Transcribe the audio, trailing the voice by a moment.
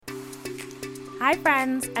Hi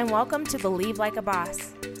friends, and welcome to Believe Like a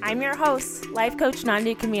Boss. I'm your host, life coach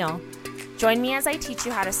Nandi Camille. Join me as I teach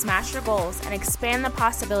you how to smash your goals and expand the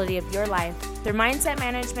possibility of your life through mindset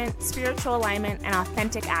management, spiritual alignment, and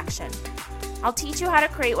authentic action. I'll teach you how to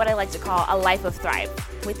create what I like to call a life of thrive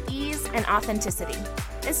with ease and authenticity.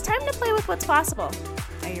 It's time to play with what's possible.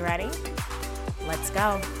 Are you ready? Let's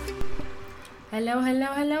go. Hello,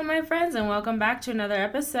 my friends, and welcome back to another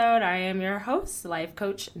episode. I am your host, life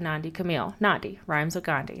coach Nandi Camille. Nandi rhymes with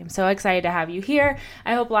Gandhi. I'm so excited to have you here.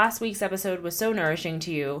 I hope last week's episode was so nourishing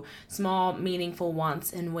to you. Small, meaningful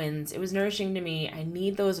wants and wins. It was nourishing to me. I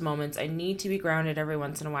need those moments. I need to be grounded every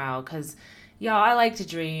once in a while because, y'all, I like to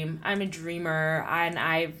dream. I'm a dreamer, and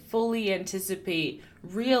I fully anticipate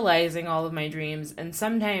realizing all of my dreams. And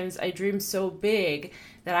sometimes I dream so big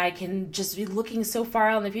that I can just be looking so far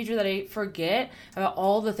out in the future that I forget about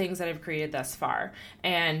all the things that I've created thus far.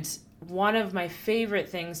 And one of my favorite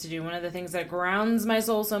things to do, one of the things that grounds my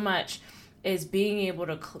soul so much, is being able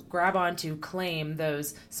to grab onto, claim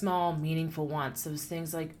those small, meaningful wants, those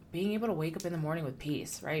things like being able to wake up in the morning with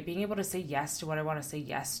peace, right? Being able to say yes to what I want to say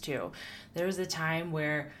yes to. There was a time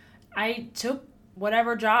where I took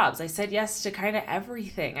whatever jobs. I said yes to kind of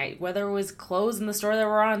everything. Whether it was clothes in the store that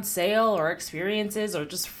were on sale or experiences or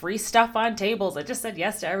just free stuff on tables, I just said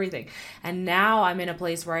yes to everything. And now I'm in a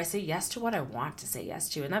place where I say yes to what I want to say yes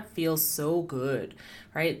to. And that feels so good,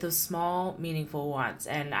 right? Those small, meaningful wants.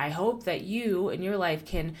 And I hope that you in your life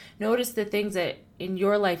can notice the things that in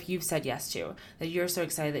your life you've said yes to, that you're so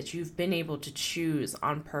excited that you've been able to choose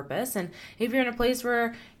on purpose. And if you're in a place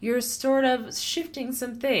where you're sort of shifting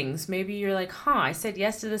some things, maybe you're like, I said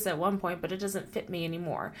yes to this at one point, but it doesn't fit me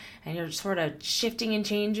anymore. And you're sort of shifting and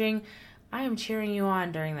changing. I am cheering you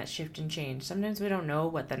on during that shift and change. Sometimes we don't know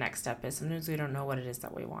what the next step is. Sometimes we don't know what it is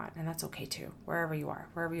that we want. And that's okay too, wherever you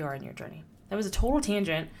are in your journey. That was a total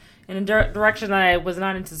tangent in a direction that I was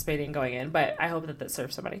not anticipating going in, but I hope that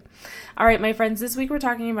serves somebody. All right, my friends, this week we're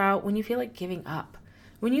talking about when you feel like giving up.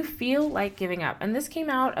 When you feel like giving up. And this came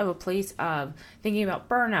out of a place of thinking about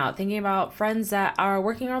burnout, thinking about friends that are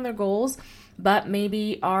working on their goals, but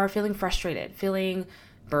maybe are feeling frustrated, feeling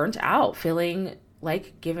burnt out, feeling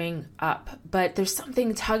like giving up, but there's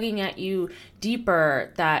something tugging at you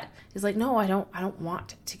deeper that is like, no, I don't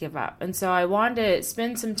want to give up. And so I wanted to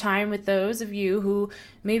spend some time with those of you who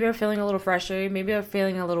maybe are feeling a little frustrated, maybe are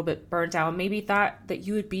feeling a little bit burnt out, maybe thought that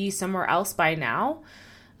you would be somewhere else by now.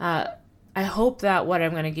 I hope that what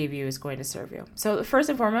I'm going to give you is going to serve you. So first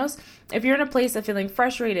and foremost, if you're in a place of feeling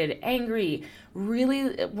frustrated, angry,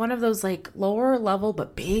 really one of those like lower level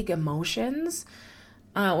but big emotions.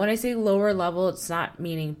 When I say lower level, it's not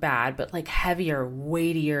meaning bad, but like heavier,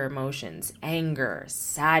 weightier emotions, anger,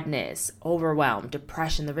 sadness, overwhelm,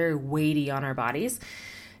 depression, they're very weighty on our bodies.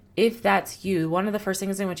 If that's you, one of the first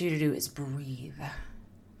things I want you to do is breathe.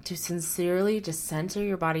 To sincerely just center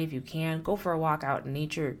your body if you can. Go for a walk out in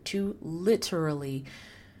nature to literally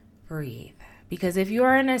breathe. Because if you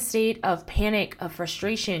are in a state of panic, of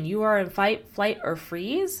frustration, you are in fight, flight, or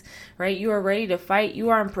freeze, right? You are ready to fight. You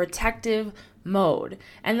are in protective mode.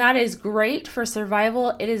 And that is great for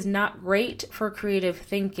survival. It is not great for creative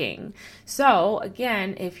thinking. So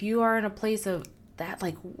again, if you are in a place of that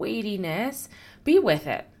like weightiness, be with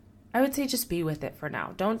it. I would say just be with it for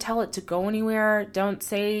now. Don't tell it to go anywhere. Don't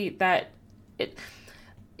say that it.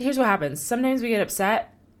 Here's what happens. Sometimes we get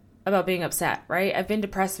upset about being upset, right? I've been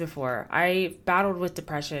depressed before. I battled with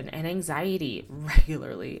depression and anxiety,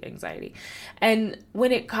 regularly anxiety. And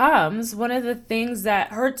when it comes, one of the things that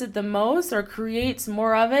hurts it the most or creates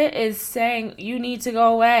more of it is saying, you need to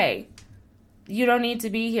go away. You don't need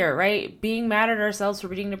to be here, right? Being mad at ourselves for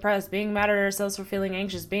being depressed, being mad at ourselves for feeling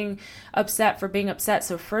anxious, being upset for being upset.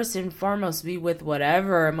 So first and foremost, be with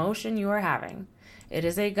whatever emotion you are having. It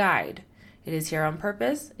is a guide. It is here on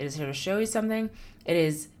purpose. It is here to show you something. It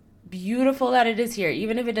is beautiful that it is here,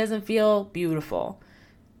 even if it doesn't feel beautiful.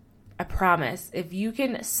 I promise, if you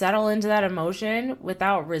can settle into that emotion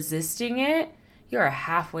without resisting it, you're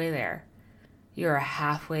halfway there. You're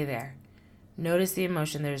halfway there. Notice the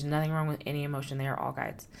emotion. There's nothing wrong with any emotion. They are all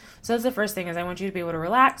guides. So that's the first thing is I want you to be able to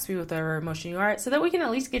relax, be with whatever emotion you are, so that we can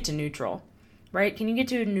at least get to neutral, right? Can you get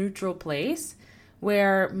to a neutral place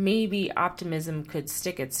where maybe optimism could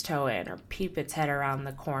stick its toe in or peep its head around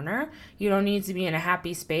the corner? You don't need to be in a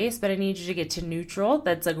happy space, but I need you to get to neutral.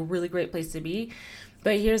 That's like a really great place to be.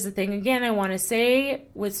 But here's the thing again, I want to say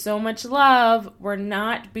with so much love, we're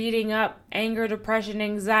not beating up anger, depression,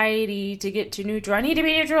 anxiety to get to neutral. I need to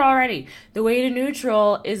be neutral already. The way to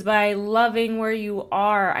neutral is by loving where you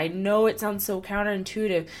are. I know it sounds so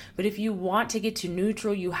counterintuitive, but if you want to get to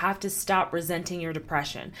neutral, you have to stop resenting your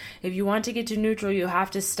depression. If you want to get to neutral, you have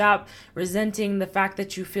to stop resenting the fact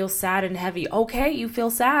that you feel sad and heavy. Okay, you feel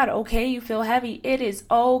sad. Okay, you feel heavy. It is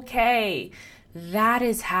okay. That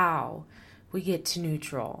is how we get to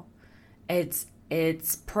neutral. It's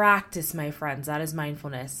practice, my friends. That is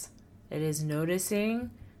mindfulness. It is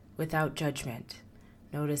noticing without judgment.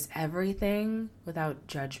 Notice everything without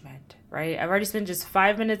judgment, right? I've already spent just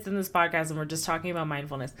 5 minutes in this podcast and we're just talking about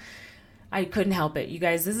mindfulness. I couldn't help it. You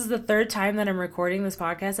guys, this is the third time that I'm recording this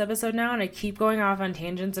podcast episode now, and I keep going off on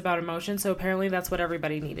tangents about emotion, so apparently that's what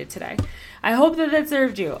everybody needed today. I hope that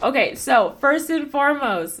served you. Okay, so first and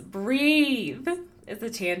foremost, breathe. It's a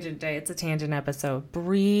tangent day. It's a tangent episode.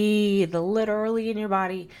 Breathe literally in your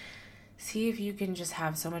body. See if you can just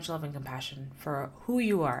have so much love and compassion for who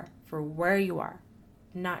you are, for where you are,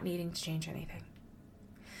 not needing to change anything.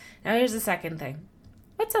 Now here's the second thing.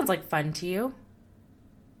 What sounds like fun to you?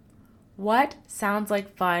 What sounds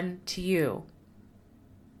like fun to you?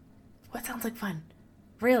 What sounds like fun?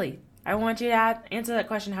 Really? I want you to answer that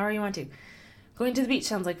question however you want to. Going to the beach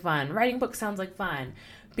sounds like fun. Writing books sounds like fun.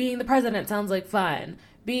 Being the president sounds like fun.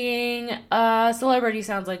 Being a celebrity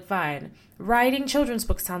sounds like fun. Writing children's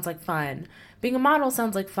books sounds like fun. Being a model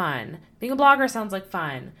sounds like fun. Being a blogger sounds like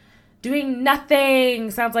fun. Doing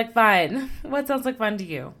nothing sounds like fun. What sounds like fun to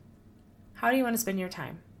you? How do you want to spend your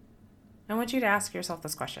time? I want you to ask yourself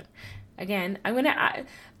this question. Again,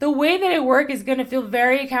 the way that it works is going to feel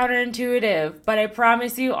very counterintuitive, but I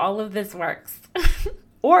promise you all of this works.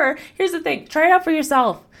 Or here's the thing, try it out for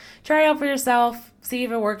yourself. Try it out for yourself. See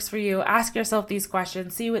if it works for you. Ask yourself these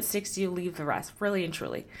questions. See what sticks to you. Leave the rest. Really and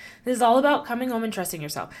truly. This is all about coming home and trusting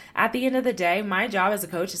yourself. At the end of the day, my job as a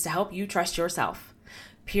coach is to help you trust yourself.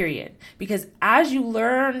 Period. Because as you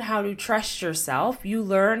learn how to trust yourself, you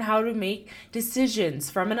learn how to make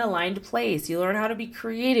decisions from an aligned place. You learn how to be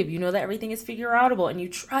creative. You know that everything is figure outable, and you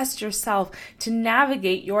trust yourself to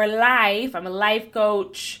navigate your life. I'm a life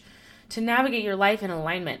coach. To navigate your life in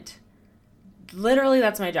alignment. Literally,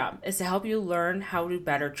 that's my job, is to help you learn how to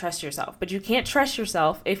better trust yourself. But you can't trust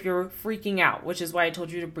yourself if you're freaking out, which is why I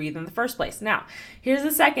told you to breathe in the first place. Now, here's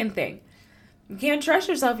the second thing. You can't trust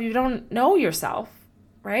yourself if you don't know yourself,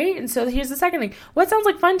 right? And so here's the second thing. What sounds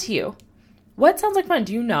like fun to you? What sounds like fun?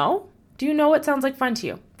 Do you know? Do you know what sounds like fun to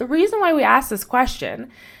you? The reason why we ask this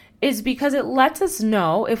question is because it lets us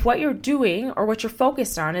know if what you're doing or what you're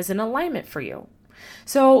focused on is in alignment for you.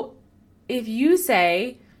 So if you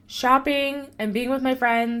say shopping and being with my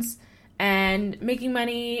friends and making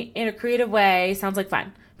money in a creative way sounds like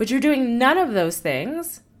fun, but you're doing none of those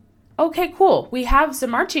things, okay, cool. We have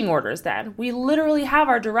some marching orders then. We literally have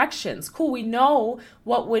our directions. Cool. We know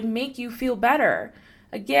what would make you feel better.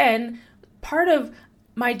 Again, part of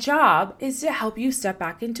my job is to help you step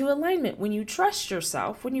back into alignment when you trust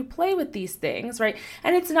yourself, when you play with these things, right?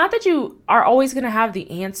 And it's not that you are always going to have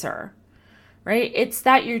the answer, right? It's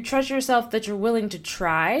that you trust yourself, that you're willing to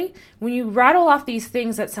try. When you rattle off these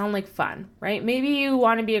things that sound like fun, right? Maybe you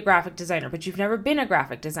want to be a graphic designer, but you've never been a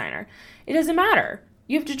graphic designer. It doesn't matter.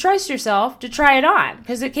 You have to trust yourself to try it on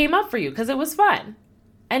because it came up for you, because it was fun.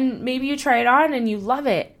 And maybe you try it on and you love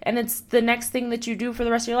it, and it's the next thing that you do for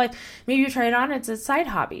the rest of your life. Maybe you try it on, it's a side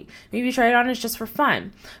hobby. Maybe you try it on, it's just for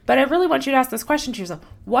fun. But I really want you to ask this question to yourself.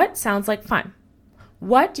 What sounds like fun?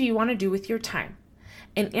 What do you want to do with your time?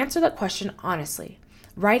 And answer that question honestly.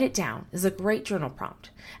 Write it down. It's a great journal prompt.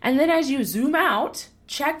 And then as you zoom out,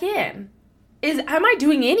 check in. Am I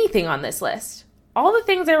doing anything on this list? All the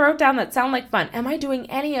things I wrote down that sound like fun, am I doing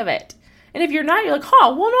any of it? And if you're not, you're like,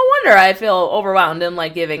 well, no wonder I feel overwhelmed and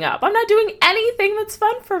like giving up. I'm not doing anything that's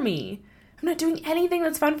fun for me. I'm not doing anything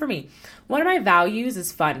that's fun for me. One of my values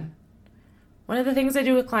is fun. One of the things I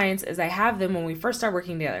do with clients is I have them when we first start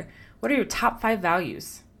working together. What are your top 5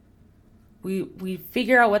 values? We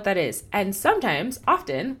figure out what that is. And sometimes,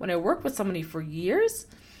 often, when I work with somebody for years,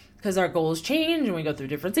 because our goals change and we go through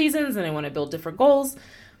different seasons and I want to build different goals,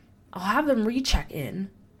 I'll have them recheck in.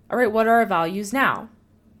 All right, what are our values now?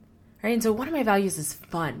 All right, and so one of my values is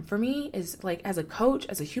fun. For me, is like as a coach,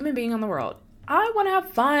 as a human being on the world, I want to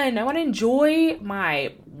have fun. I want to enjoy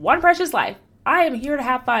my one precious life. I am here to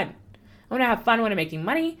have fun. I want to have fun when I'm making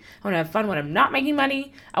money. I want to have fun when I'm not making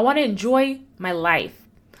money. I want to enjoy my life.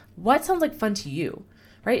 What sounds like fun to you,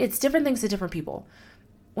 right? It's different things to different people.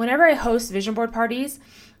 Whenever I host vision board parties,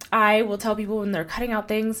 I will tell people when they're cutting out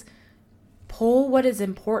things, Pull what is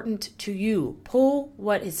important to you. Pull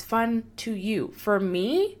what is fun to you. For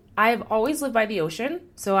me, I've always lived by the ocean,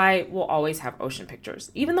 so I will always have ocean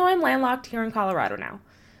pictures, even though I'm landlocked here in Colorado now.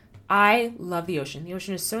 I love the ocean. The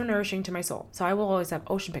ocean is so nourishing to my soul, so I will always have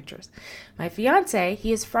ocean pictures. My fiance,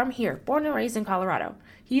 he is from here, born and raised in Colorado.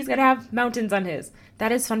 He's going to have mountains on his.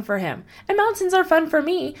 That is fun for him. And mountains are fun for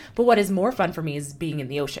me, but what is more fun for me is being in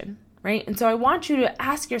the ocean, right? And so I want you to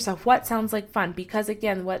ask yourself what sounds like fun, because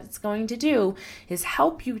again, what it's going to do is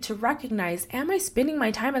help you to recognize, am I spending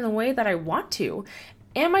my time in the way that I want to?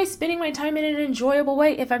 Am I spending my time in an enjoyable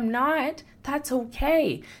way? If I'm not, that's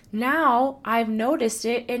okay. Now I've noticed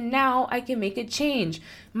it, and now I can make a change.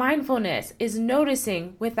 Mindfulness is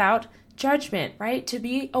noticing without judgment, right? To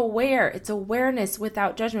be aware. It's awareness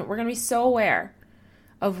without judgment. We're going to be so aware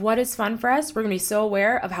of what is fun for us. We're going to be so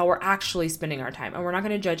aware of how we're actually spending our time, and we're not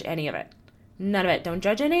going to judge any of it. None of it. Don't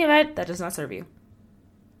judge any of it. That does not serve you.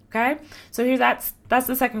 Okay? So that's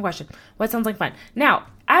the second question. What sounds like fun? Now,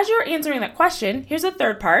 as you're answering that question, here's a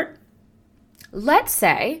third part. Let's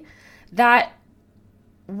say that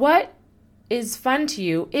what is fun to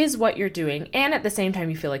you is what you're doing, and at the same time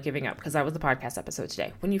you feel like giving up, because that was the podcast episode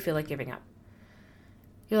today. When you feel like giving up,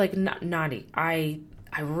 you're like, Nandi, I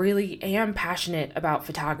really am passionate about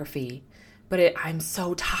photography, but I'm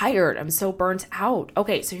so tired. I'm so burnt out.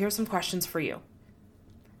 Okay, so here's some questions for you.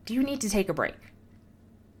 Do you need to take a break?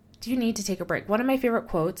 Do you need to take a break? One of my favorite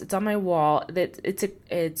quotes, it's on my wall, that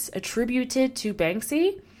it's attributed to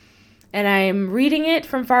Banksy, and I'm reading it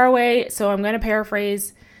from far away, so I'm going to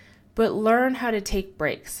paraphrase, but learn how to take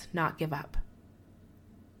breaks, not give up.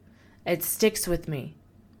 It sticks with me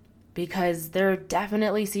because there are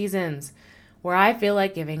definitely seasons where I feel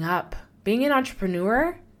like giving up. Being an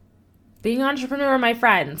entrepreneur, my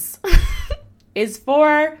friends, is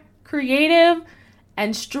for creative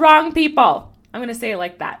and strong people. I'm going to say it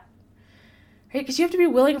like that. Right? Because you have to be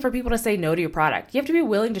willing for people to say no to your product. You have to be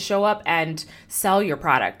willing to show up and sell your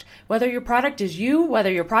product. Whether your product is you, whether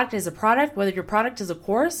your product is a product, whether your product is a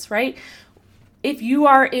course, right? If you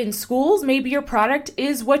are in schools, maybe your product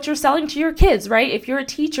is what you're selling to your kids, right? If you're a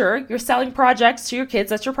teacher, you're selling projects to your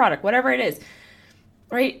kids, that's your product, whatever it is,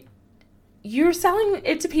 right? You're selling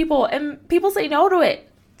it to people, and people say no to it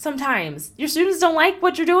sometimes. Your students don't like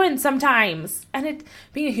what you're doing sometimes. And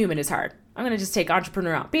being a human is hard. I'm going to just take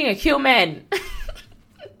entrepreneur out. Being a human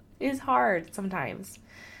is hard sometimes.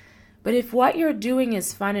 But if what you're doing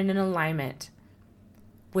is fun and in alignment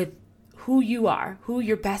with who you are, who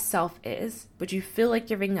your best self is, but you feel like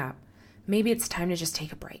giving up, maybe it's time to just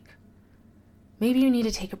take a break. Maybe you need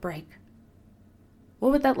to take a break.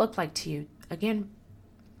 What would that look like to you? Again,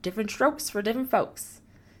 different strokes for different folks.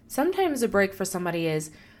 Sometimes a break for somebody is,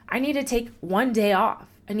 I need to take one day off.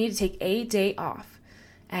 I need to take a day off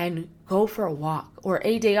and go for a walk, or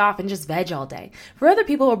a day off and just veg all day. For other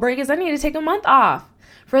people, a break is, I need to take a month off.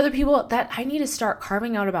 For other people, that I need to start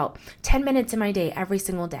carving out about 10 minutes in my day every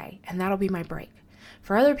single day, and that'll be my break.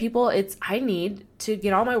 For other people, it's, I need to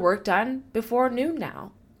get all my work done before noon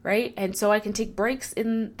now, right? And so I can take breaks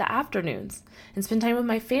in the afternoons and spend time with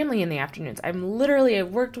my family in the afternoons. I've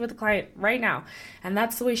worked with a client right now, and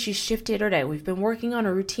that's the way she shifted her day. We've been working on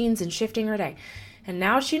her routines and shifting her day. And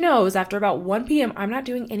now she knows after about 1 p.m., I'm not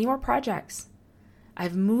doing any more projects.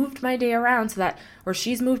 I've moved my day around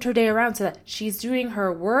she's moved her day around so that she's doing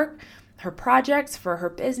her work, her projects for her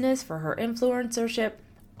business, for her influencership,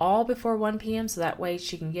 all before 1 p.m. So that way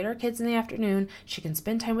she can get her kids in the afternoon. She can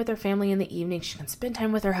spend time with her family in the evening. She can spend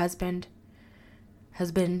time with her husband,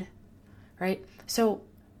 right? So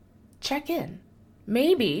check in.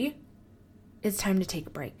 Maybe it's time to take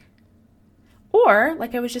a break. Or,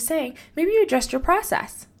 like I was just saying, maybe you adjust your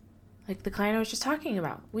process. Like the client I was just talking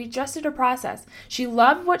about. We adjusted her process. She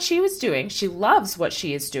loved what she was doing. She loves what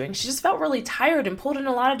she is doing. She just felt really tired and pulled in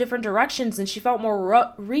a lot of different directions, and she felt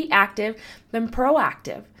more reactive than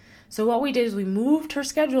proactive. So what we did is we moved her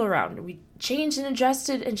schedule around. We changed and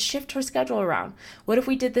adjusted and shift her schedule around. What if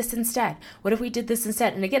we did this instead? What if we did this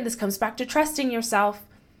instead? And again, this comes back to trusting yourself.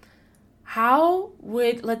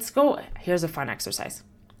 Let's go. Here's a fun exercise.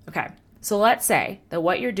 Okay. So let's say that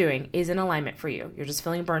what you're doing is in alignment for you. You're just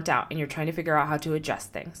feeling burnt out and you're trying to figure out how to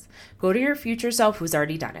adjust things. Go to your future self who's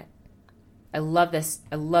already done it. I love this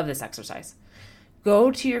exercise.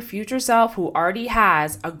 Go to your future self who already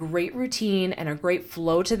has a great routine and a great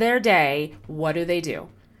flow to their day. What do?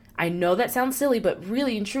 I know that sounds silly, but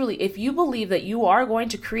really and truly, if you believe that you are going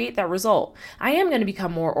to create that result, I am going to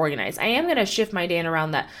become more organized. I am going to shift my day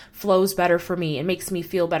around that flows better for me and makes me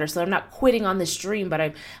feel better. So I'm not quitting on this dream, but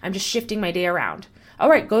I'm just shifting my day around. All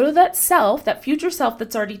right, go to that self, that future self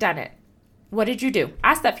that's already done it. What did you do?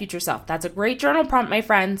 Ask that future self. That's a great journal prompt, my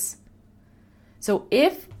friends. So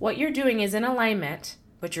if what you're doing is in alignment,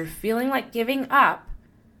 but you're feeling like giving up,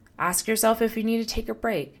 ask yourself if you need to take a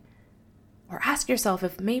break, or ask yourself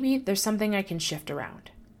if maybe there's something I can shift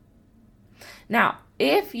around. Now,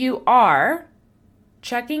 if you are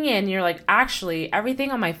checking in, you're like, actually,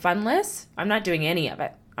 everything on my fun list, I'm not doing any of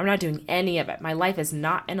it. I'm not doing any of it. My life is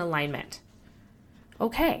not in alignment.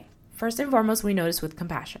 Okay, first and foremost, we notice with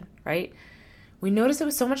compassion, right? We notice it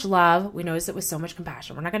with so much love. We notice it with so much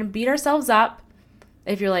compassion. We're not going to beat ourselves up.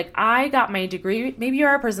 If you're like, I got my degree, maybe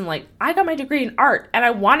you're a person like, I got my degree in art and I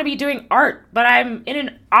want to be doing art, but I'm in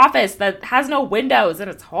an office that has no windows and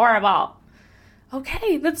it's horrible.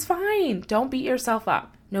 Okay, that's fine. Don't beat yourself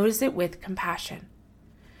up. Notice it with compassion.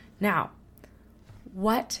 Now,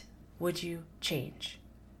 what would you change?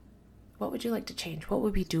 What would you like to change? What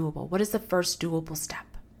would be doable? What is the first doable step?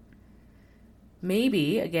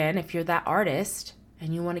 Maybe, again, if you're that artist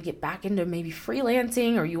and you want to get back into maybe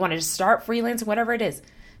freelancing, or you want to just start freelancing, whatever it is,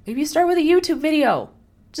 maybe you start with a YouTube video.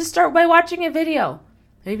 Just start by watching a video.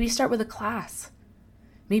 Maybe you start with a class.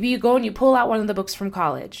 Maybe you go and you pull out one of the books from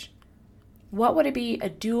college. What would it be a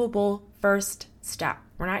doable first step?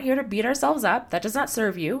 We're not here to beat ourselves up. That does not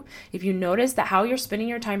serve you. If you notice that how you're spending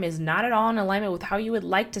your time is not at all in alignment with how you would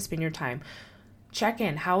like to spend your time, check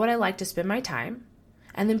in. How would I like to spend my time?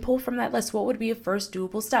 And then pull from that list, what would be a first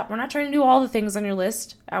doable step? We're not trying to do all the things on your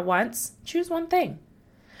list at once. Choose one thing.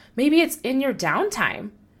 Maybe it's in your downtime,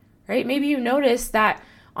 right? Maybe you notice that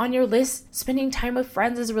on your list, spending time with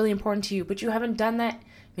friends is really important to you, but you haven't done that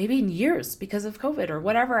maybe in years because of COVID or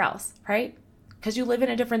whatever else, right? Because you live in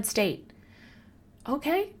a different state.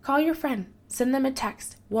 Okay, call your friend. Send them a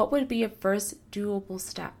text. What would be a first doable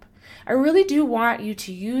step? I really do want you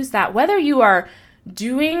to use that. Whether you are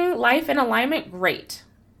doing life in alignment, great.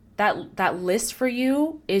 That list for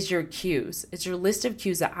you is your cues. It's your list of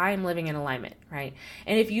cues that I am living in alignment, right?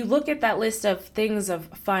 And if you look at that list of things of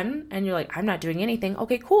fun and you're like, I'm not doing anything,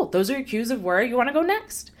 okay, cool. Those are your cues of where you want to go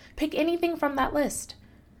next. Pick anything from that list.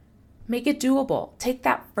 Make it doable. Take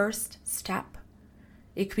that first step.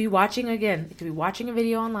 It could be watching a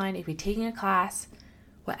video online. It could be taking a class.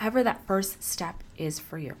 Whatever that first step is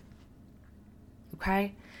for you.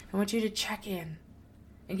 Okay? I want you to check in.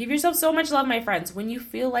 And give yourself so much love, my friends, when you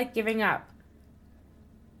feel like giving up.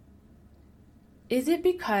 Is it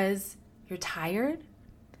because you're tired?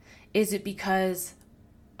 Is it because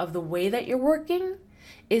of the way that you're working?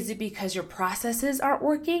 Is it because your processes aren't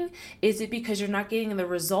working? Is it because you're not getting the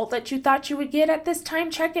result that you thought you would get at this time?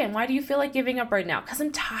 Check in. Why do you feel like giving up right now? Because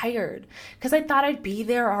I'm tired. Because I thought I'd be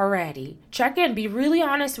there already. Check in. Be really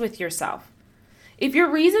honest with yourself. If your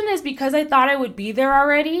reason is because I thought I would be there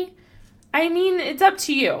already, I mean, it's up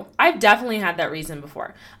to you. I've definitely had that reason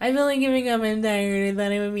before. I feel like giving up, I'm tired, I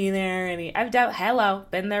thought I would be there already.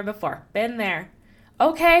 Been there before. Been there.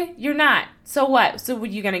 Okay, you're not. So what? So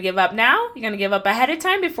you going to give up now? You're going to give up ahead of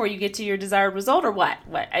time before you get to your desired result, or what?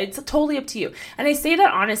 It's totally up to you. And I say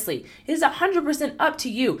that honestly. It is 100% up to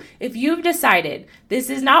you. If you've decided this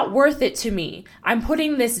is not worth it to me, I'm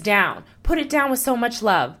putting this down. Put it down with so much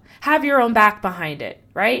love. Have your own back behind it,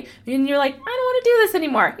 right? And you're like, I don't want to do this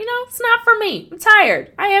anymore. It's not for me. I'm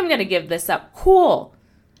tired. I am going to give this up. Cool.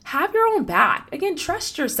 Have your own back. Again,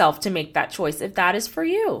 trust yourself to make that choice if that is for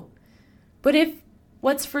you. But if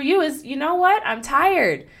what's for you is, you know what? I'm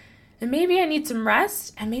tired. And maybe I need some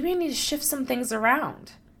rest, and maybe I need to shift some things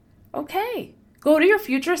around. Okay. Go to your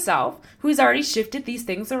future self who's already shifted these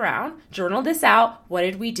things around. Journal this out. What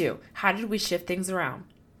did we do? How did we shift things around?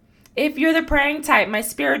 If you're the praying type, my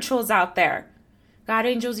spirituals out there, God,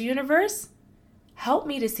 angels, universe, help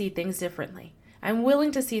me to see things differently. I'm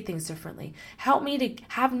willing to see things differently. Help me to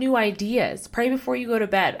have new ideas. Pray before you go to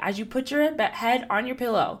bed. As you put your head on your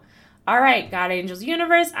pillow. All right, God, angels,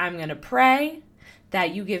 universe, I'm going to pray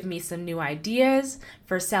that you give me some new ideas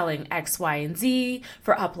for selling X, Y, and Z,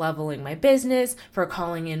 for up-leveling my business, for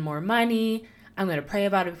calling in more money. I'm going to pray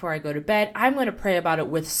about it before I go to bed. I'm going to pray about it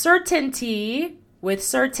with certainty. With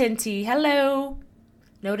certainty. Hello.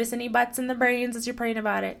 Notice any butts in the brains as you're praying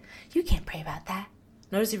about it. You can't pray about that.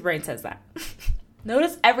 Notice your brain says that.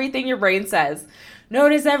 Notice everything your brain says.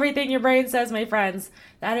 Notice everything your brain says, my friends.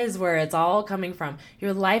 That is where it's all coming from.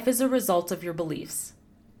 Your life is a result of your beliefs.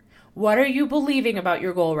 What are you believing about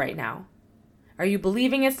your goal right now? Are you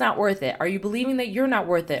believing it's not worth it? Are you believing that you're not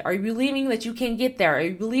worth it? Are you believing that you can't get there? Are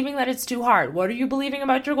you believing that it's too hard? What are you believing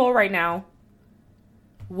about your goal right now?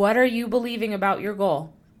 What are you believing about your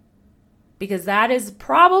goal? Because that is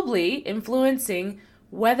probably influencing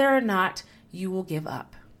whether or not you will give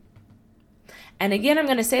up. And again, I'm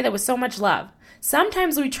going to say that with so much love.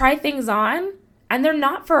 Sometimes we try things on and they're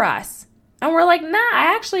not for us. And we're like, nah,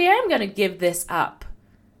 I actually am going to give this up.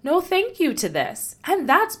 no thank you to this. And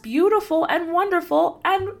that's beautiful and wonderful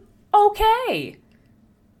and okay.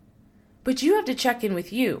 But you have to check in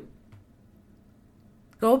with you.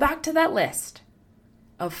 Go back to that list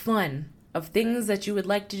of fun, of things that you would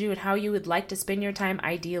like to do and how you would like to spend your time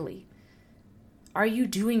ideally. Are you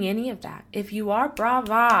doing any of that? If you are,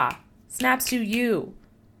 brava, snaps to you.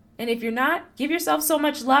 And if you're not, give yourself so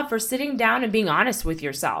much love for sitting down and being honest with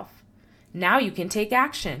yourself. Now you can take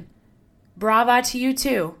action. Brava to you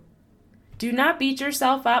too. Do not beat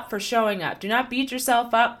yourself up for showing up. Do not beat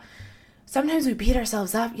yourself up. Sometimes we beat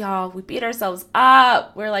ourselves up, y'all. We beat ourselves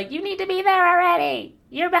up. We're like, you need to be there already.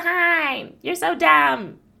 You're behind. You're so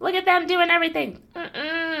dumb. Look at them doing everything.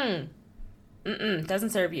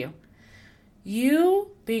 Doesn't serve you.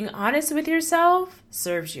 You being honest with yourself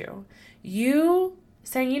serves you. You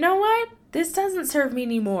saying, you know what? This doesn't serve me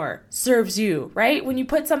anymore. Serves you, right? When you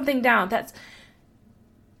put something down, that's...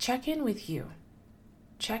 Check in with you.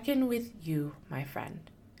 Check in with you, my friend.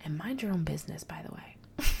 And mind your own business, by the way.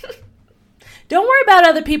 Don't worry about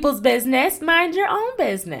other people's business. Mind your own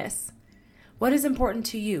business. What is important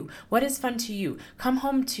to you? What is fun to you? Come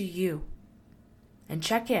home to you and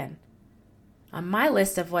check in. On my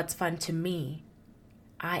list of what's fun to me,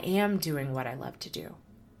 I am doing what I love to do.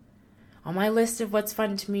 On my list of what's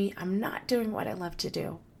fun to me, I'm not doing what I love to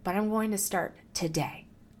do, but I'm going to start today.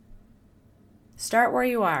 Start where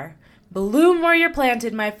you are. Bloom where you're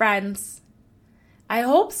planted, my friends. I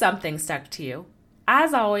hope something stuck to you.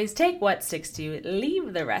 As always, take what sticks to you.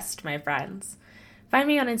 Leave the rest, my friends. Find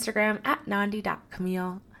me on Instagram at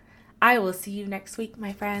nandi.camille. I will see you next week,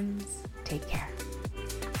 my friends. Take care.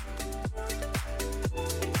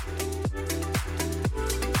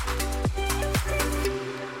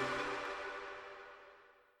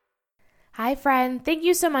 Hi, friend. Thank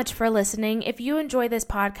you so much for listening. If you enjoy this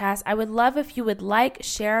podcast, I would love if you would like,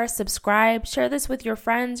 share, subscribe, share this with your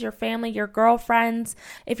friends, your family, your girlfriends.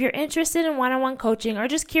 If you're interested in one-on-one coaching or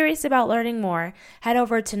just curious about learning more, head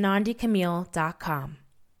over to nandicamille.com.